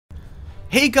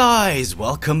Hey guys,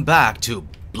 welcome back to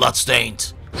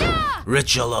Bloodstained,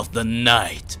 Ritual of the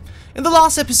Night. In the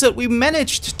last episode we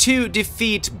managed to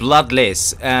defeat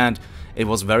Bloodless, and it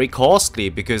was very costly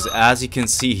because, as you can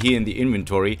see here in the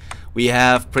inventory, we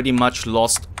have pretty much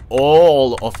lost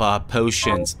all of our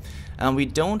potions, and we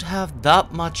don't have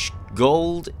that much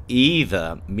gold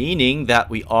either, meaning that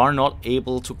we are not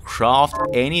able to craft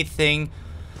anything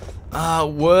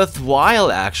worthwhile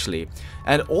actually.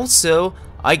 And also,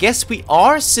 I guess we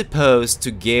are supposed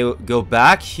to go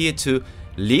back here to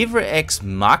Lever Ex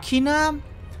Machina,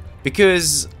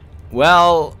 because,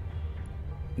 well,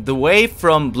 the way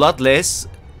from Bloodless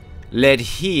led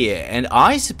here, and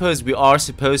I suppose we are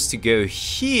supposed to go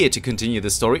here to continue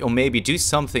the story, or maybe do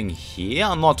something here.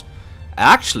 I'm not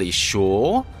actually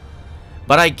sure,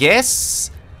 but I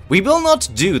guess we will not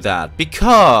do that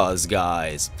because,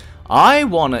 guys, I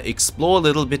want to explore a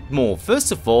little bit more.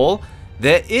 First of all,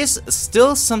 there is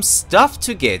still some stuff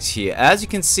to get here. As you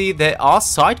can see, there are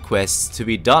side quests to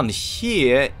be done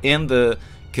here in the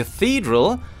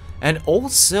cathedral. And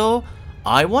also,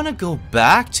 I want to go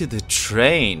back to the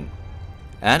train.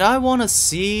 And I want to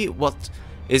see what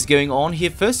is going on here.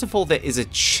 First of all, there is a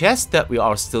chest that we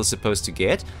are still supposed to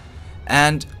get.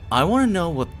 And I want to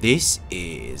know what this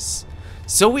is.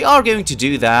 So we are going to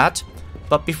do that.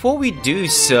 But before we do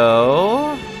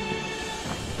so,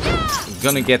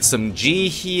 gonna get some G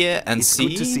here and it's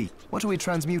good to see. What are we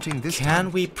transmuting this time?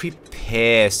 Can we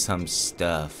prepare some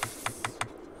stuff?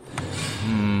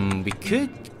 We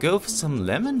could go for some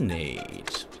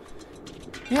lemonade.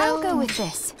 Yeah. I'll go with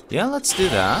this. Yeah, let's do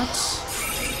that.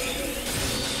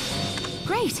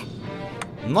 Great.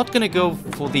 I'm not gonna go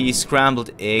for the scrambled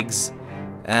eggs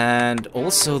and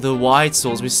also the white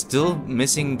sauce. We're still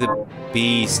missing the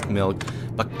beast milk.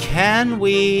 But can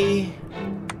we...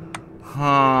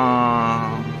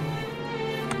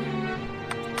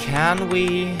 Can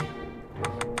we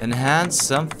enhance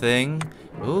something?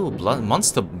 Ooh, blood,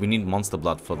 monster. We need monster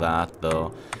blood for that,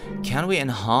 though. Can we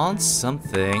enhance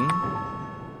something?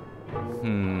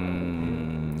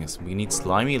 Yes, we need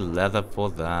slimy leather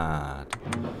for that.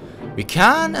 We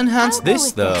can enhance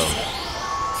this, though.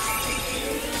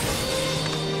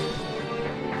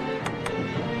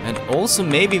 And also,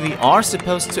 maybe we are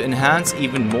supposed to enhance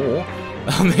even more.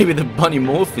 Maybe the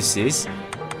Bunnymorphosis.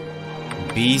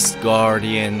 Beast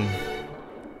Guardian.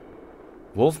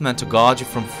 Wolfman to guard you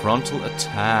from frontal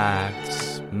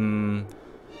attacks. I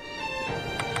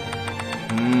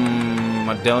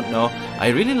don't know. I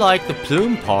really like the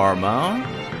Plume Parma.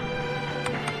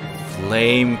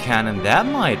 Flame Cannon, that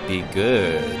might be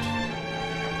good.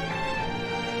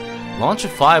 Launch a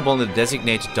fireball in the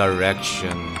designated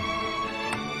direction.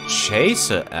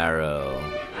 Chaser Arrow.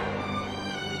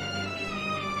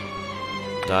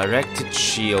 Directed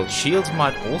shield. Shields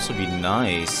might also be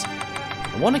nice.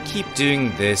 I want to keep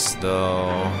doing this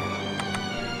though.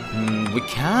 We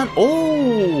can.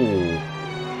 Oh!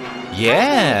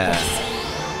 Yeah!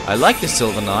 I like the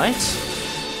Silver Knight.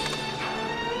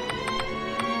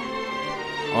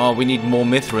 Oh, we need more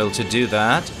Mithril to do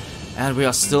that. And we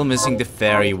are still missing the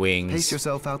fairy wings. Pace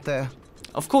yourself out there.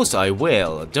 Of course I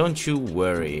will. Don't you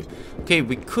worry. Okay,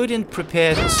 we couldn't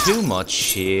prepare too much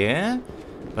here.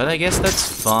 But I guess that's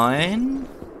fine.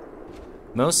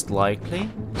 Most likely.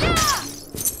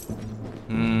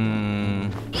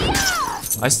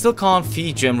 I still can't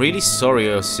feed you. I'm really sorry,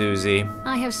 oh Susie.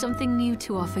 I have something new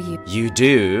to offer you. You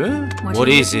do? What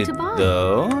is it,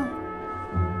 though?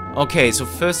 Okay, so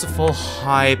first of all,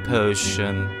 high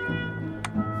potion.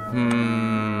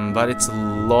 But it's a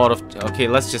lot of... Okay,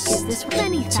 let's just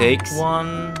take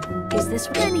one. Is this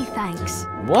many thanks?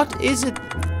 What is it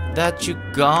that you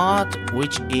got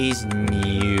which is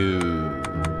new?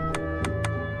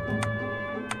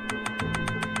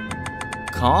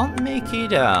 Can't make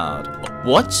it out.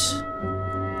 What?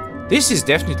 This is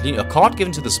definitely a card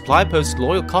given to the supply post.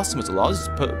 Loyal customers allows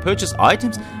us to purchase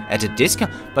items at a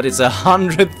discount, but it's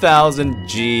 100,000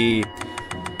 G.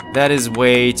 That is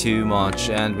way too much,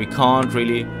 and we can't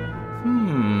really...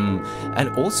 And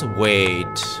also,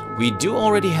 wait, we do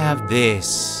already have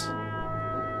this.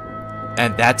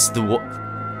 And that's the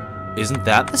Isn't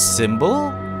that the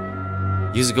symbol?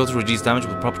 Use a gold to reduce damage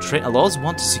with proper trade. Allows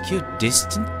one to secure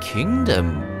distant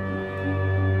kingdom.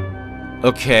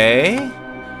 Okay.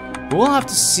 We'll have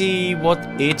to see what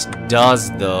it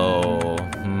does, though.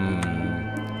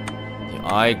 The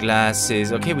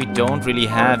eyeglasses. Okay, we don't really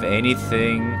have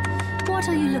anything. What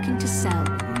are you looking to sell?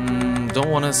 Don't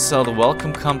want to sell the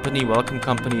Welcome Company. Welcome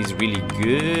Company is really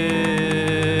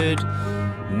good.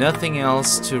 Nothing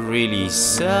else to really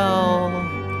sell.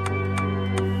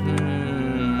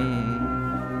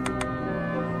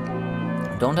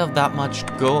 Don't have that much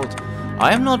gold.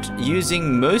 I am not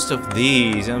using most of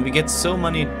these, and we get so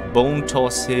many bone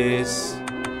tosses.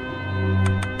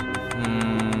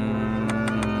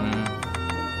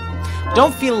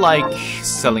 Don't feel like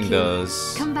selling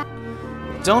those. Come back.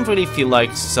 Don't really feel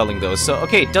like selling those. So,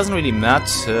 okay, it doesn't really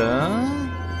matter.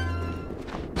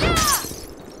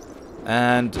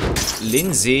 And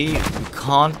Lindsay, we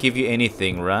can't give you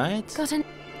anything, right?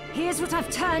 Here's what I've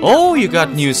turned. Oh, you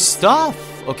got new stuff.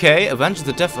 Okay, avenge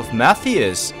the death of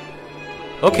Matthias.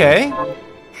 Okay.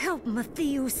 Help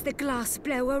Matthias the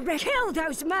glassblower kill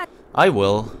those mad. I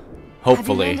will.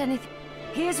 Hopefully.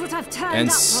 Here's what I've turned.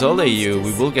 And sully you.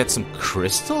 We will get some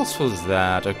crystals for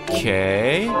that.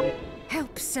 Okay.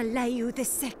 Help Soleil the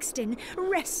sexton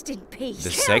rest in peace.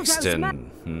 The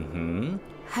sexton.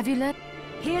 Have you learned?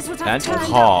 Here's what I've And turned.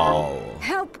 Carl.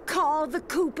 Help Carl the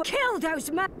Cooper kill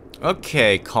those mad.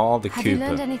 Okay, Carl the Have you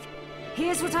learned Cooper. anything?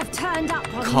 Here's what I've turned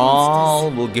up on.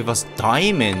 Carl will give us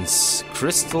diamonds,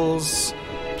 crystals,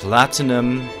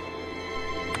 platinum.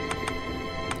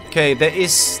 Okay, there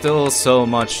is still so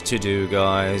much to do,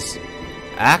 guys.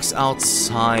 Axe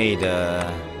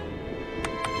Outsider.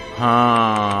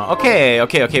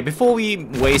 Okay. Before we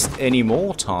waste any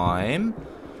more time,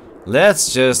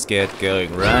 let's just get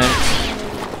going, right?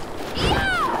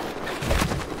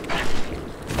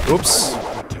 Oops.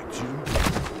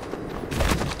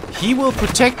 He will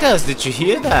protect us. Did you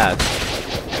hear that?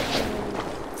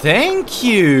 Thank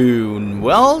you.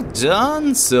 Well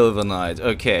done, Silver Knight.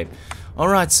 Okay.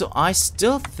 Alright, so I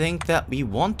still think that we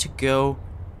want to go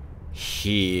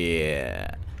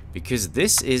here. Because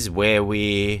this is where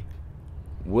we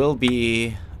will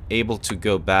be able to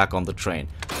go back on the train.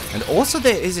 And also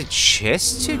there is a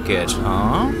chest to get,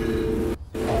 huh?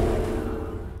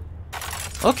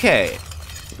 Okay.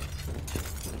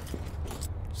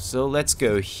 So let's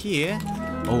go here.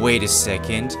 Oh, wait a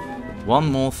second.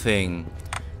 One more thing.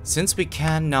 Since we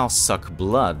can now suck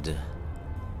blood.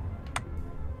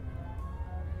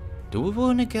 Do we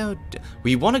want to go...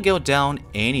 We want to go down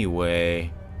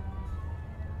anyway.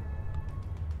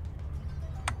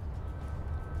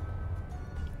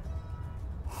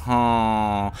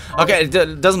 Huh. Okay,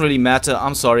 it doesn't really matter.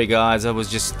 I'm sorry, guys. I was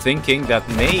just thinking that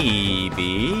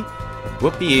maybe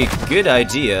would be a good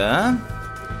idea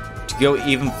to go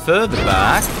even further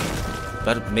back.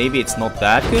 But maybe it's not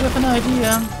that good of an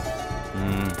idea.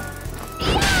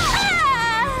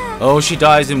 Oh, she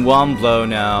dies in one blow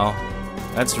now.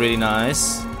 That's really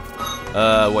nice.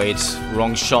 Wait,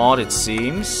 wrong shot it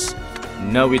seems.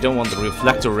 No, we don't want the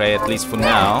reflector ray, at least for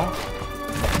now.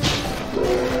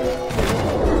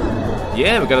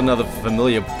 Yeah, we got another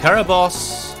familiar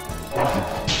Caraboss.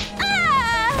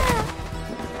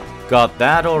 Got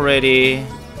that already.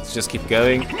 Let's just keep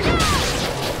going.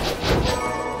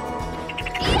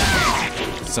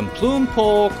 Some plume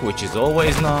pork, which is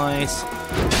always nice.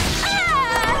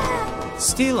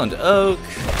 Steel and oak,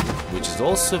 which is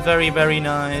also very, very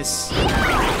nice.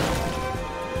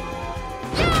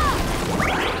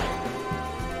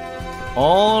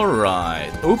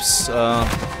 Alright. Oops.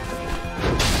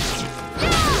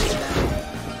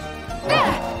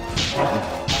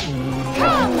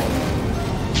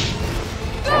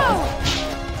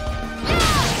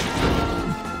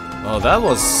 Oh, that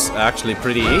was actually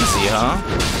pretty easy, huh?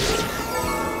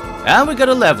 And we got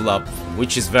a level up,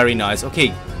 which is very nice.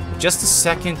 Okay, just a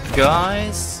second,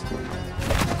 guys.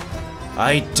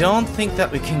 I don't think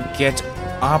that we can get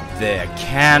up there,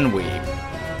 can we?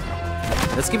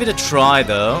 Let's give it a try,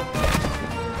 though.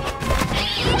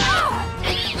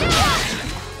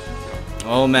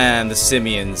 Oh man, the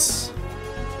simians.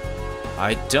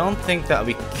 I don't think that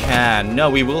we can. No,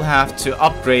 we will have to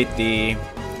upgrade the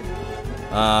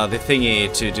thingy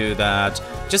to do that.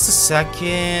 Just a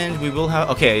second. We will have...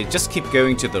 Okay, just keep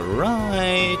going to the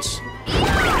right.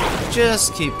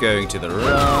 Just keep going to the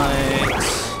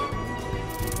right.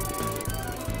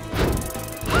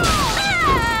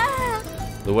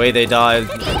 The way they died,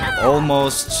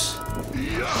 almost...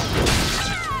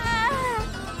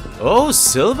 Oh,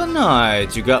 Silver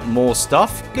Knight, you got more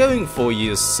stuff going for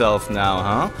yourself now,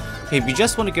 huh? Okay, we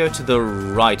just want to go to the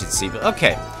right, it seems.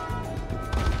 Okay.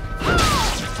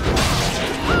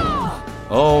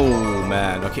 Oh,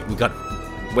 man. Okay, we got...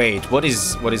 Wait, what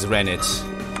is rennet?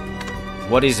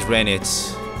 What is rennet?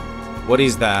 What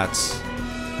is that?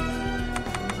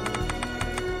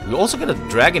 We also got a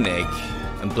dragon egg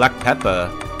and black pepper.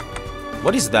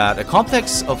 What is that? A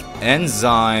complex of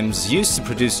enzymes used to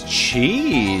produce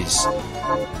cheese.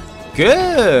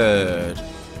 Good.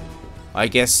 I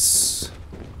guess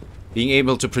being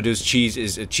able to produce cheese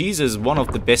is one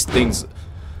of the best things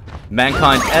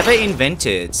mankind ever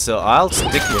invented. So I'll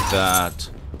stick with that.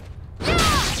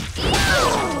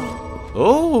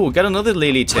 Oh, got another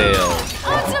lily tail.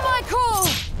 Answer my call!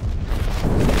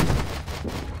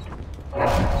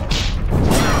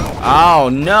 Oh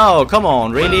no, come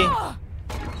on, really?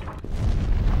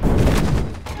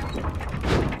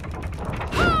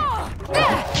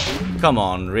 Come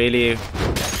on, really?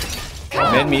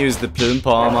 Let me use the plume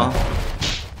palmer.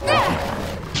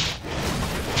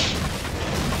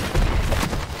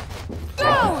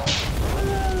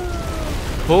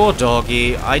 Poor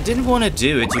doggy, I didn't want to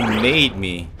do it, you made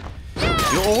me.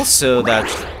 You also that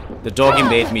the doggy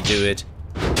made me do it.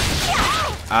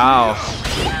 Ow.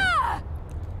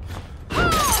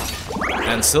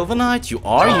 And Silver Knight, you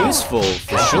are useful,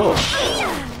 for sure.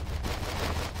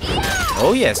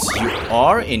 Oh yes, you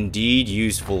are indeed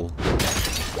useful.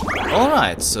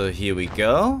 Alright, so here we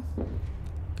go.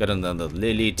 Got another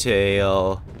lily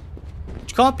tail.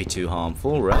 Which can't be too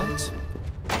harmful, right?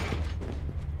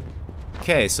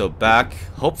 Okay, so back.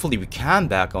 Hopefully we can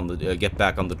get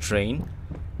back on the train.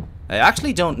 I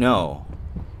actually don't know.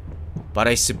 But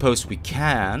I suppose we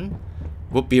can.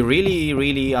 Would be really,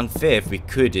 really unfair if we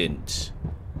couldn't.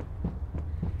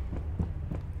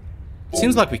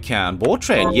 Seems like we can. Board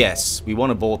train? Yes, we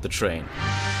want to board the train.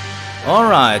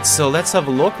 Alright, so let's have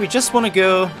a look. We just want to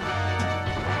go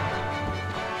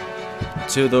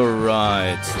to the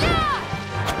right.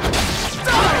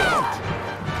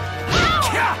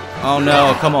 Oh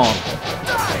no, come on.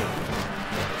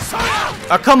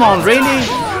 Oh, come on, really?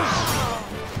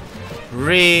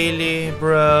 Really,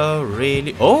 bro?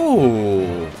 Really?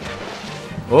 Oh!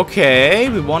 Okay,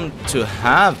 we want to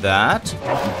have that.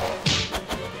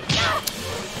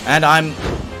 And I'm...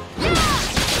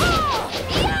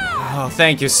 Oh,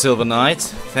 thank you, Silver Knight.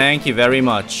 Thank you very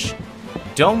much.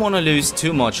 Don't want to lose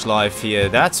too much life here,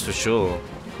 that's for sure.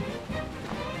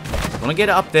 Want to get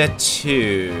up there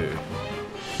too.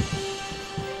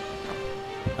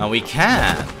 And we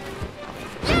can.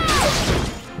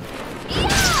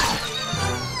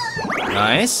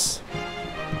 Nice.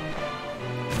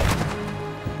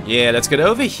 Yeah, let's get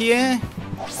over here.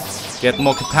 Get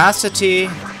more capacity.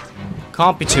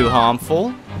 Can't be too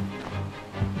harmful.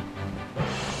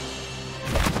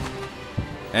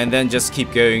 And then just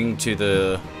keep going to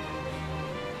the...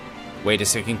 Wait a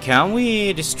second, can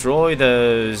we destroy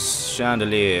those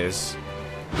chandeliers?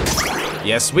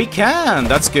 Yes, we can!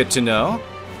 That's good to know.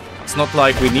 It's not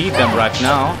like we need them right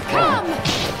now.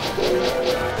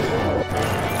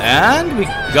 And we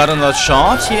got another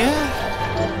shot here.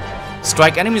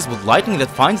 Strike enemies with lightning that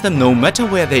finds them no matter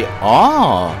where they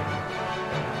are.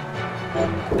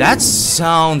 That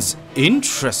sounds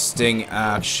interesting,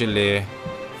 actually.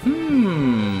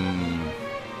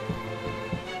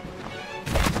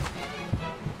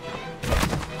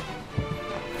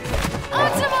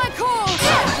 Answer my call!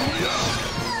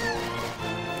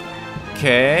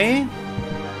 Okay.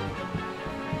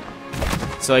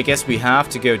 So I guess we have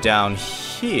to go down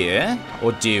here,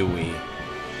 or do we?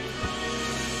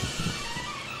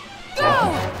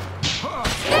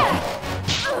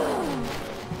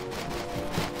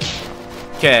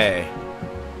 Okay.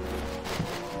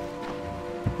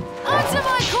 Answer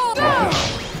my call!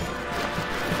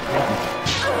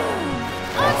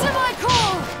 Answer my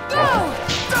call!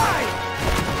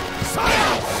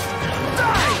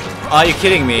 Are you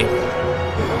kidding me?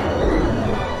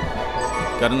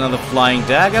 Got another flying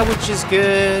dagger, which is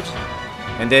good.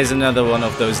 And there's another one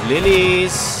of those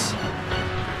lilies.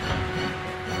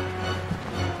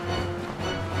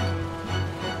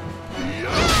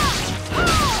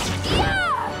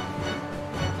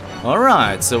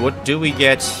 Alright, so what do we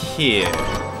get here?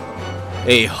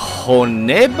 A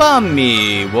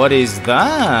Honebami! What is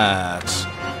that?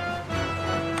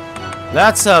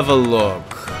 Let's have a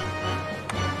look.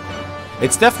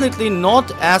 It's definitely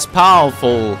not as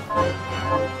powerful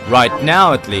right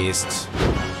now, at least.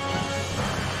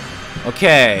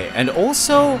 Okay, and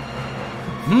also...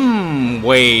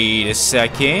 wait a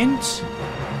second.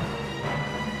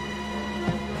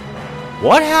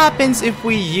 What happens if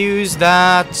we use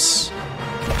that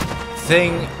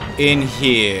thing in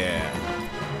here?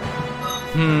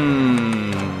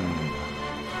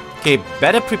 Okay,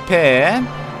 better prepare.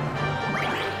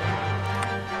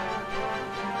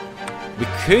 We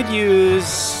could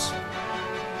use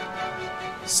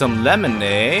some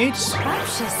lemonade.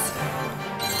 Precious.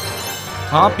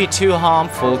 Can't be too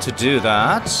harmful to do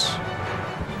that.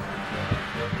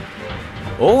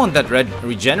 Oh, and that red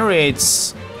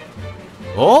regenerates.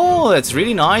 Oh, that's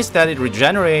really nice that it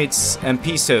regenerates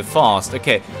MP so fast.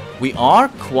 Okay, we are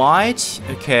quite...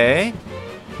 Okay.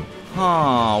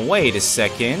 Wait a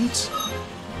second.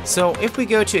 So, if we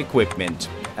go to equipment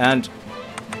and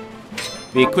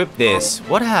we equip this,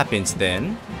 what happens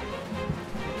then?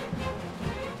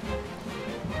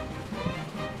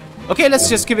 Okay, let's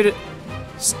just give it a...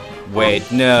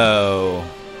 Wait, no.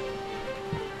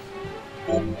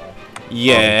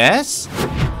 Yes?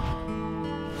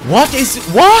 What is...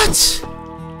 What?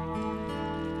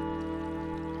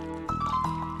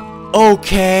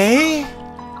 Okay.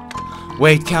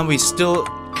 Wait, can we still...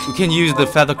 We can use the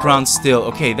feather crown still.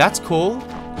 Okay, that's cool.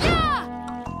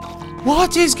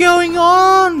 What is going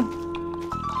on?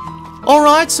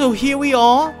 Alright, so here we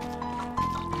are.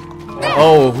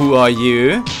 Oh, who are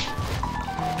you?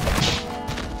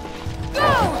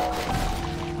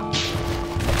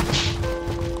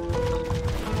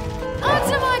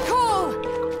 Answer my call.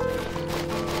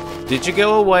 Did you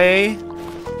go away?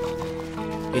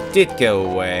 It did go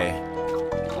away.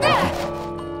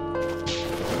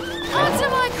 Answer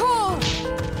my call.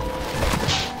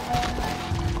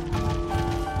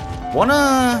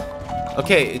 Wanna...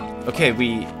 Okay, okay,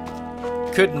 we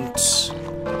couldn't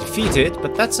defeat it,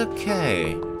 but that's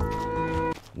okay.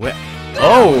 Where...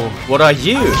 Oh, what are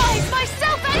you? Arise,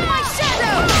 myself and my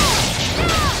shadow.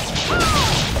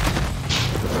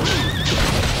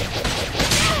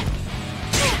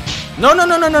 No, no,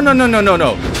 no, no, no, no, no, no, no,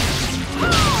 no.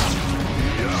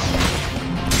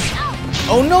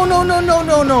 Oh, no, no, no, no,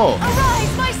 no, no.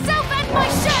 Arise, myself and my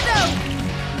shadow.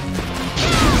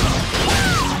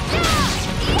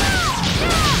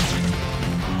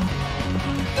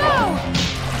 Go.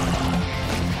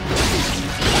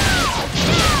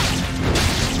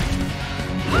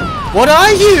 What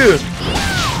are you?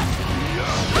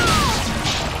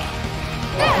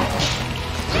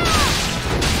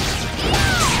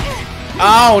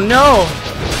 Oh, no.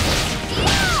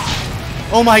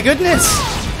 Oh, my goodness.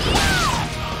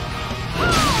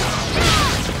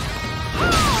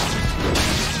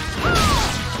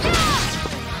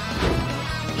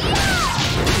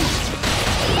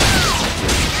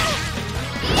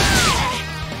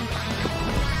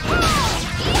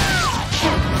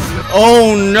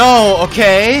 Oh no,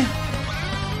 okay.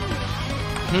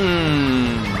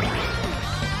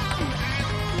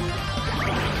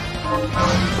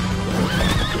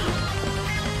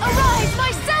 Arise,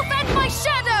 myself and my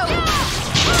shadow.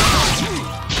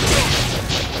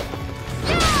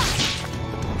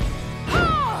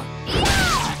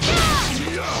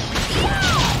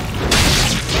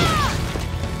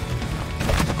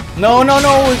 No, no,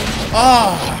 no.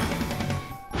 Ah.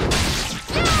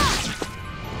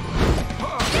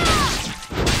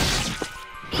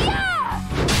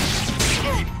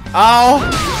 Ow.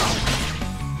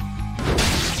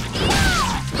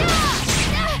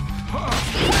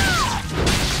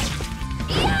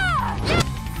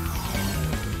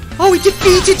 Oh, we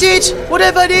defeated it!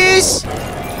 Whatever it is!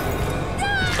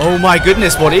 Oh my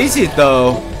goodness, what is it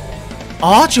though?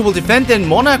 Archer will defend their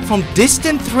monarch from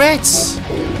distant threats.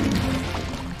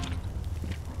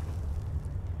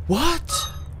 What?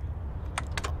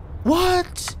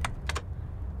 What?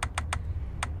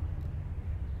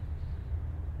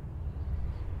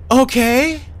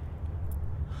 Okay.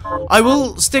 I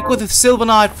will stick with the Silver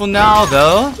Knight for now,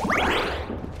 though.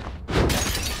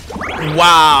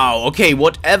 Wow. Okay,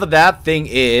 whatever that thing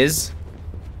is,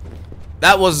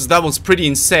 that was pretty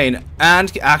insane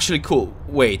and actually cool.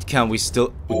 Wait, can we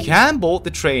still? We can board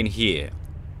the train here.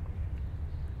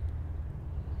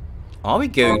 Are we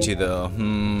going to though?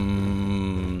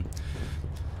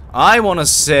 I want to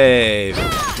save.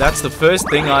 That's the first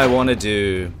thing I want to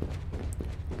do.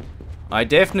 I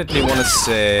definitely want to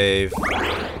save.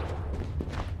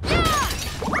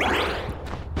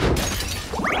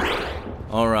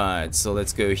 Alright, so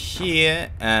let's go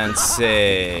here and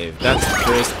save. That's the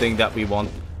first thing that we want.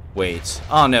 Wait.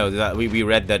 Oh no, that we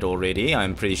read that already.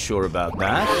 I'm pretty sure about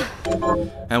that.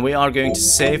 And we are going to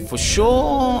save for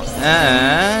sure.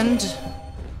 And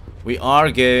we are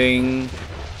going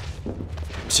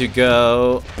to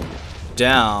go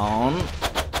down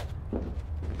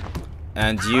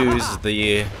and use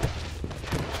the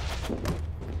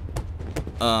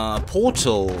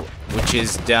portal, which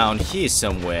is down here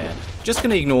somewhere. Just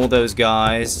gonna ignore those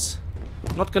guys.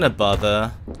 Not gonna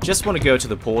bother. Just want to go to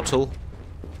the portal.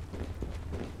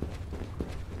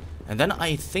 And then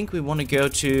I think we want to go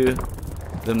to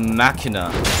the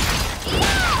Machina.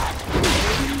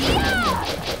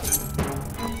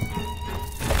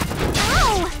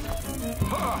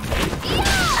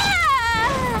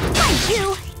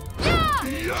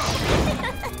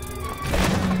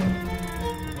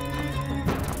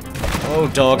 Oh,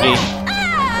 doggy.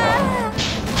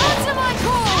 Answer my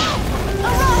call!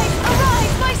 Arise,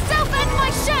 arise, myself and my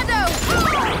shadow!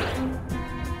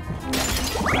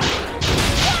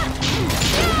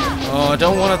 Oh, I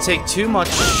don't want to take too much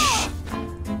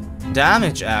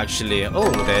damage, actually. Oh,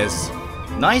 there's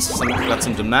Nice, got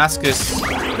some Damascus,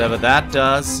 whatever that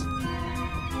does.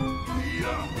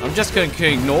 I'm just going to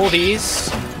ignore these.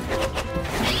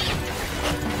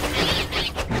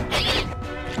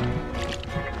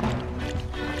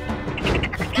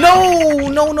 No,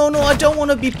 no, no, no, I don't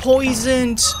want to be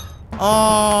poisoned.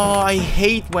 Oh, I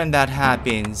hate when that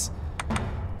happens.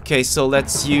 Okay, so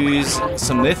let's use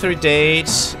some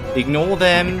Mithridate, ignore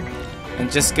them,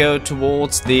 and just go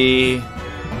towards the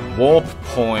warp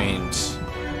point.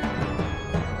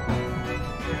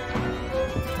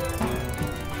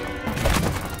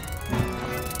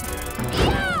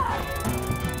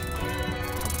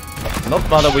 Not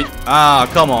bother with... Ah,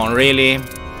 come on, really?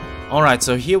 Alright,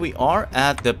 so here we are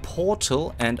at the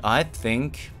portal, and I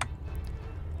think...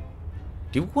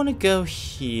 Do we want to go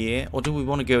here, or do we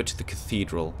want to go to the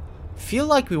cathedral? Feel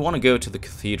like we want to go to the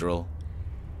cathedral.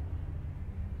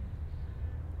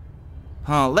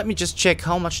 Huh, let me just check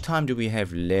how much time do we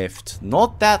have left.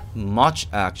 Not that much,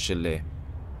 actually.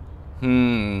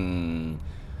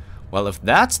 Well, if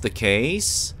that's the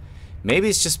case, maybe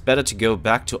it's just better to go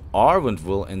back to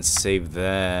Arwendville and save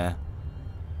there.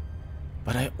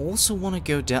 But I also want to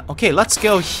go down... Okay, let's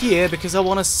go here, because I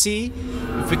want to see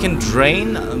if we can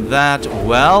drain that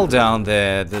well down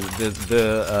there.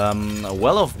 The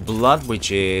well of blood,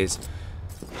 which is...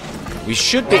 We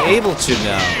should be able to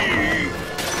now.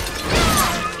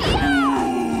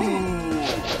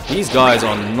 These guys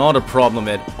are not a problem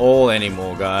at all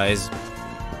anymore, guys.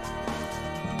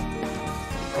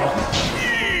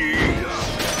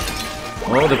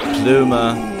 Oh, the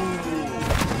Pluma.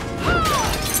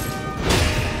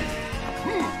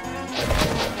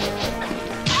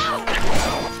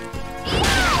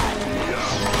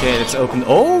 Okay, let's open...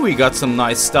 Oh, we got some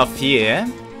nice stuff here.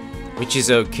 Which is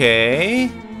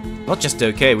okay. Not just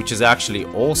okay, which is actually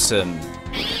awesome.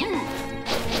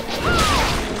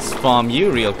 Let's farm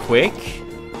you real quick.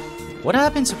 What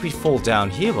happens if we fall down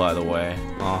here, by the way?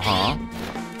 Uh-huh.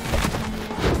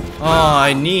 Oh,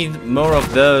 I need more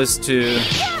of those to...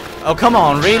 Oh, come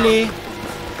on, really?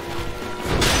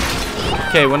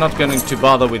 Okay, we're not going to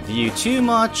bother with you too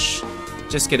much.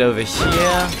 Just get over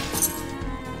here.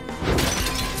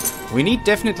 We need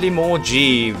definitely more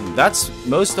G. That's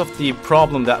most of the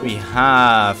problem that we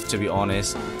have, to be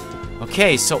honest.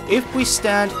 Okay, so if we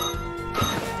stand...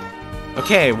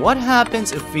 Okay, what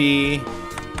happens if we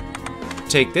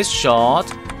take this shot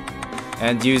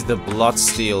and use the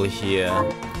Bloodsteel here?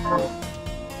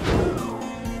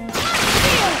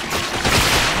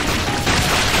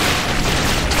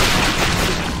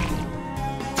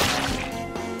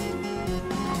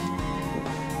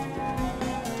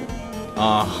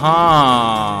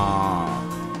 Aha!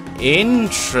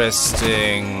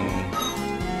 Interesting.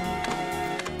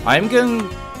 I'm going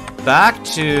back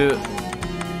to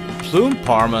Plume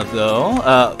Parma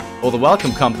though, or the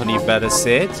Welcome Company better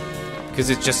said, because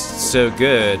it's just so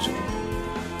good.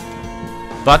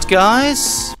 But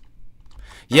guys,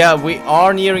 yeah, we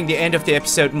are nearing the end of the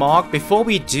episode mark. Before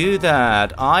we do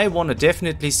that, I want to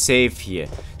definitely save here.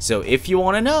 So if you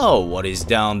want to know what is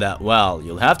down that well,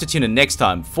 you'll have to tune in next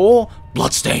time for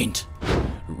Bloodstained,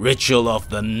 Ritual of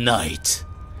the Night.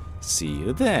 See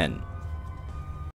you then.